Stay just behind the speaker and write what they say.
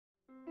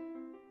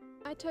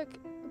I took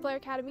Blair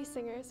Academy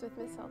Singers with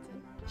Miss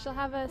Hilton. She'll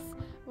have us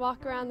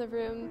walk around the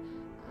room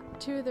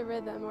to the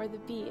rhythm or the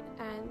beat,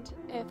 and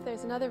if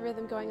there's another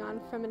rhythm going on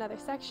from another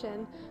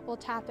section, we'll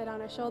tap it on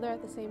our shoulder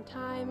at the same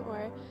time,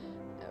 or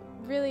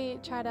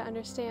really try to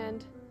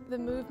understand the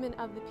movement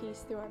of the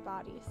piece through our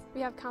bodies.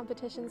 We have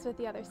competitions with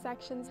the other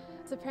sections,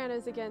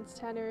 sopranos against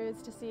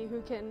tenors, to see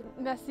who can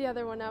mess the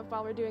other one up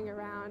while we're doing a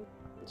round.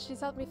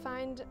 She's helped me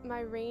find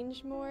my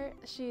range more.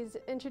 She's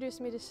introduced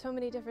me to so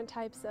many different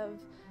types of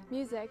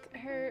music.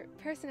 Her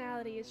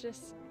personality is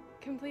just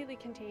completely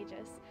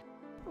contagious.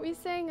 We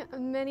sang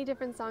many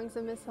different songs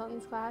in Miss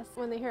Hilton's class.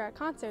 When they hear our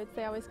concerts,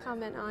 they always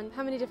comment on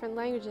how many different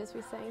languages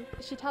we sing.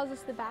 She tells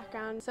us the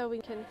background so we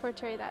can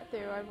portray that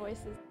through our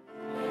voices.